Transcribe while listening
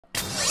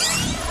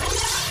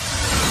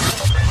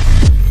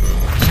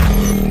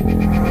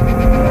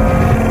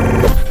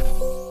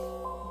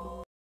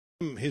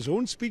his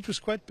own speech was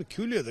quite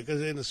peculiar,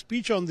 because in a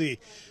speech on the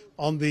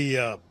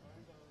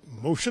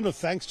motion of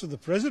thanks to the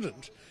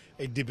President,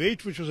 a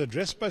debate which was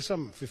addressed by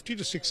some 50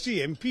 to 60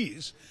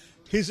 MPs,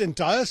 his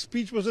entire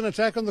speech was an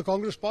attack on the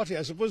Congress party.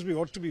 I suppose we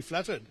ought to be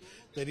flattered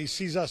that he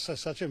sees us as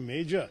such a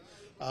major,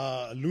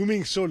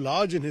 looming so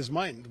large in his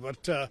mind.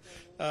 But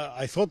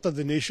I thought that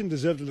the nation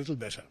deserved a little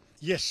better.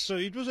 Yes, so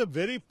it was a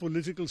very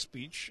political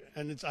speech,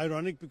 and it's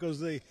ironic because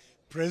the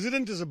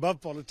President is above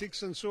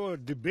politics, and so a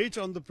debate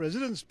on the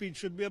President's speech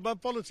should be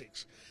above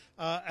politics.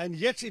 And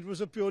yet it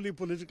was a purely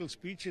political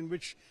speech in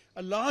which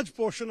a large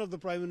portion of the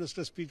Prime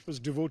Minister's speech was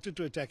devoted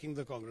to attacking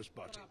the Congress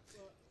party.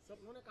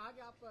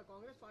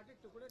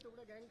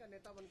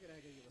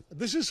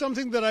 This is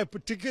something that I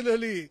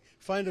particularly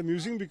find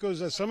amusing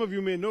because, as some of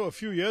you may know, a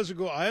few years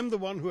ago, I am the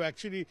one who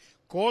actually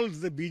called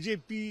the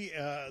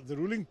BJP, the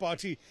ruling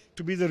party,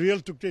 to be the real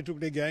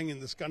tukde-tukde gang in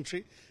this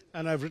country.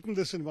 And I've written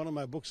this in one of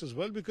my books as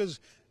well, because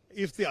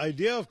if the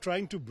idea of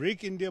trying to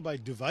break India by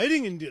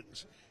dividing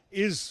Indians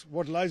is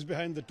what lies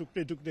behind the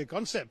tukde-tukde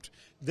concept,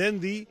 then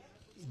the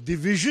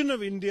division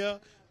of India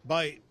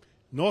by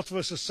North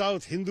versus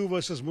South, Hindu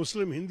versus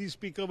Muslim, Hindi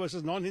speaker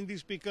versus non-Hindi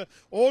speaker,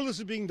 all this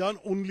is being done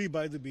only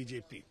by the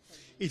BJP.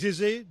 It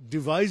is a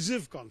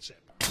divisive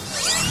concept.